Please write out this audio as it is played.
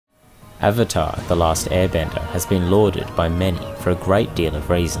Avatar: The Last Airbender has been lauded by many for a great deal of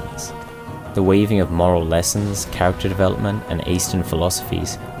reasons. The weaving of moral lessons, character development, and Eastern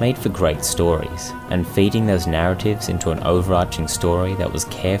philosophies made for great stories, and feeding those narratives into an overarching story that was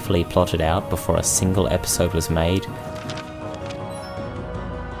carefully plotted out before a single episode was made.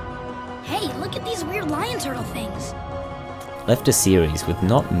 Hey, look at these weird lion turtle things! Left a series with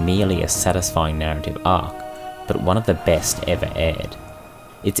not merely a satisfying narrative arc, but one of the best ever aired.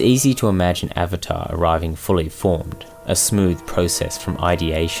 It's easy to imagine Avatar arriving fully formed, a smooth process from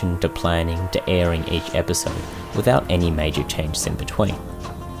ideation to planning to airing each episode without any major changes in between.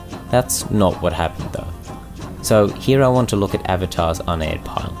 That's not what happened though. So here I want to look at Avatar's unaired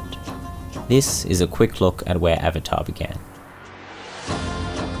pilot. This is a quick look at where Avatar began.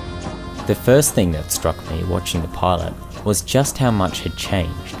 The first thing that struck me watching the pilot was just how much had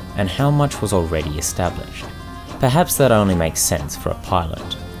changed and how much was already established. Perhaps that only makes sense for a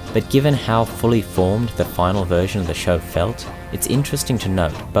pilot, but given how fully formed the final version of the show felt, it's interesting to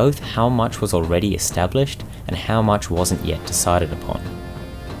note both how much was already established and how much wasn't yet decided upon.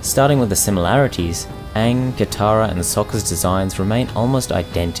 Starting with the similarities, Aang, Katara and Sokka's designs remain almost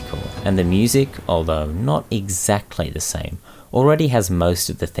identical, and the music, although not exactly the same, already has most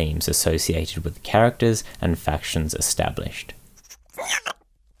of the themes associated with the characters and factions established.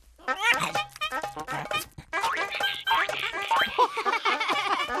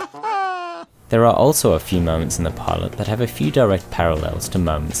 There are also a few moments in the pilot that have a few direct parallels to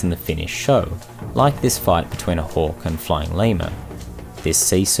moments in the finished show, like this fight between a hawk and flying lemur, this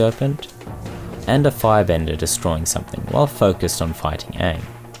sea serpent, and a firebender destroying something while focused on fighting Aang.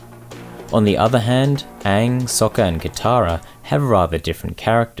 On the other hand, Aang, Sokka and Katara have rather different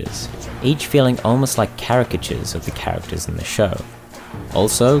characters, each feeling almost like caricatures of the characters in the show.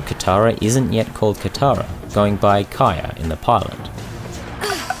 Also, Katara isn't yet called Katara, going by Kaya in the pilot.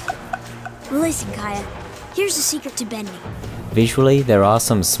 Listen, Kaya, here's the secret to bending. Visually, there are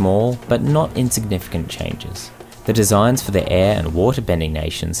some small, but not insignificant changes. The designs for the air and water bending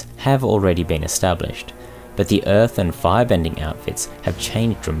nations have already been established, but the earth and firebending outfits have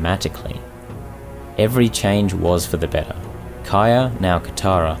changed dramatically. Every change was for the better. Kaya, now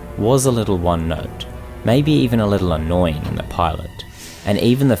Katara, was a little one note, maybe even a little annoying in the pilot, and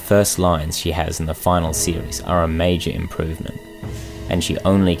even the first lines she has in the final series are a major improvement, and she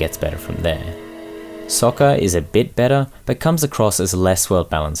only gets better from there. Sokka is a bit better, but comes across as less well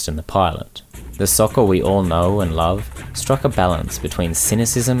balanced in the pilot. The Sokka we all know and love struck a balance between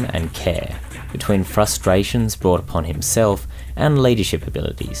cynicism and care, between frustrations brought upon himself and leadership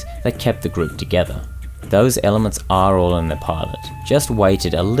abilities that kept the group together. Those elements are all in the pilot, just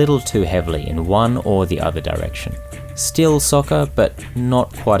weighted a little too heavily in one or the other direction. Still Sokka, but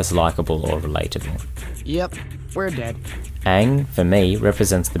not quite as likeable or relatable. Yep, we're dead. Aang, for me,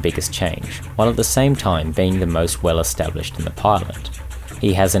 represents the biggest change, while at the same time being the most well established in the pilot.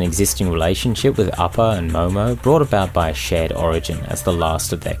 He has an existing relationship with Appa and Momo brought about by a shared origin as the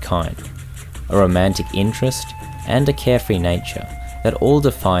last of their kind, a romantic interest, and a carefree nature that all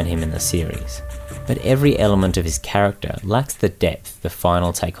define him in the series. But every element of his character lacks the depth the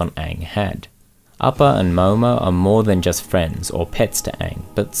final take on Aang had. Appa and Momo are more than just friends or pets to Aang,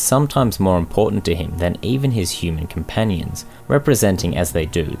 but sometimes more important to him than even his human companions, representing as they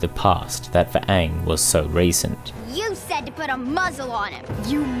do the past that for Aang was so recent. You said to put a muzzle on him.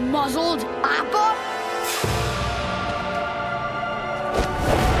 You muzzled Appa?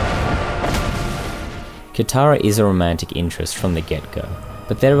 Katara is a romantic interest from the get-go,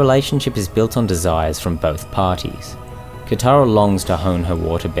 but their relationship is built on desires from both parties. Katara longs to hone her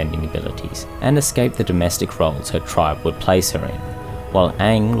water-bending abilities and escape the domestic roles her tribe would place her in, while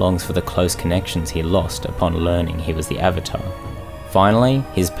Aang longs for the close connections he lost upon learning he was the Avatar. Finally,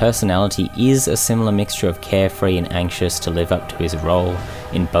 his personality is a similar mixture of carefree and anxious to live up to his role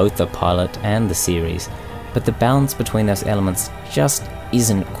in both the pilot and the series, but the balance between those elements just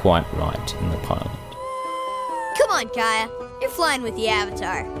isn't quite right in the pilot. Come on, Kaya. You're flying with the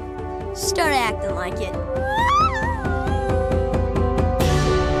Avatar. Start acting like it.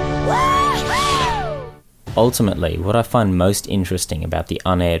 Ultimately, what I find most interesting about the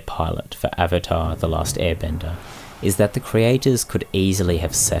unaired pilot for Avatar: The Last Airbender is that the creators could easily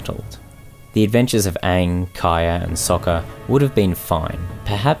have settled. The adventures of Aang, Kaya and Sokka would have been fine,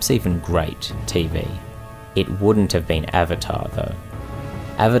 perhaps even great TV. It wouldn't have been Avatar though.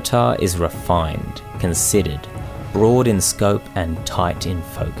 Avatar is refined, considered, broad in scope and tight in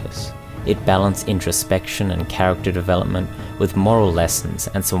focus. It balanced introspection and character development with moral lessons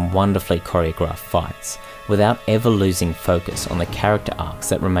and some wonderfully choreographed fights, without ever losing focus on the character arcs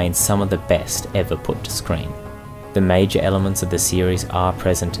that remain some of the best ever put to screen. The major elements of the series are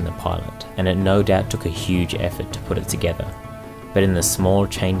present in the pilot, and it no doubt took a huge effort to put it together. But in the small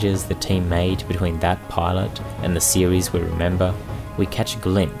changes the team made between that pilot and the series we remember, we catch a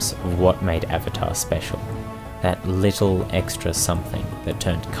glimpse of what made Avatar special. That little extra something that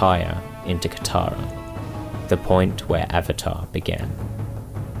turned Kaya into Katara. The point where Avatar began.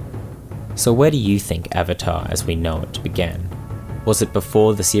 So where do you think Avatar as we know it began? Was it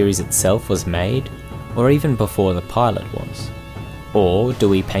before the series itself was made? Or even before the pilot was? Or do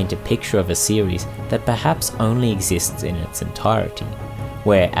we paint a picture of a series that perhaps only exists in its entirety,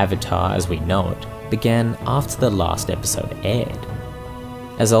 where Avatar as we know it began after the last episode aired?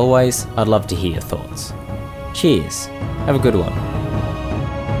 As always, I'd love to hear your thoughts. Cheers, have a good one.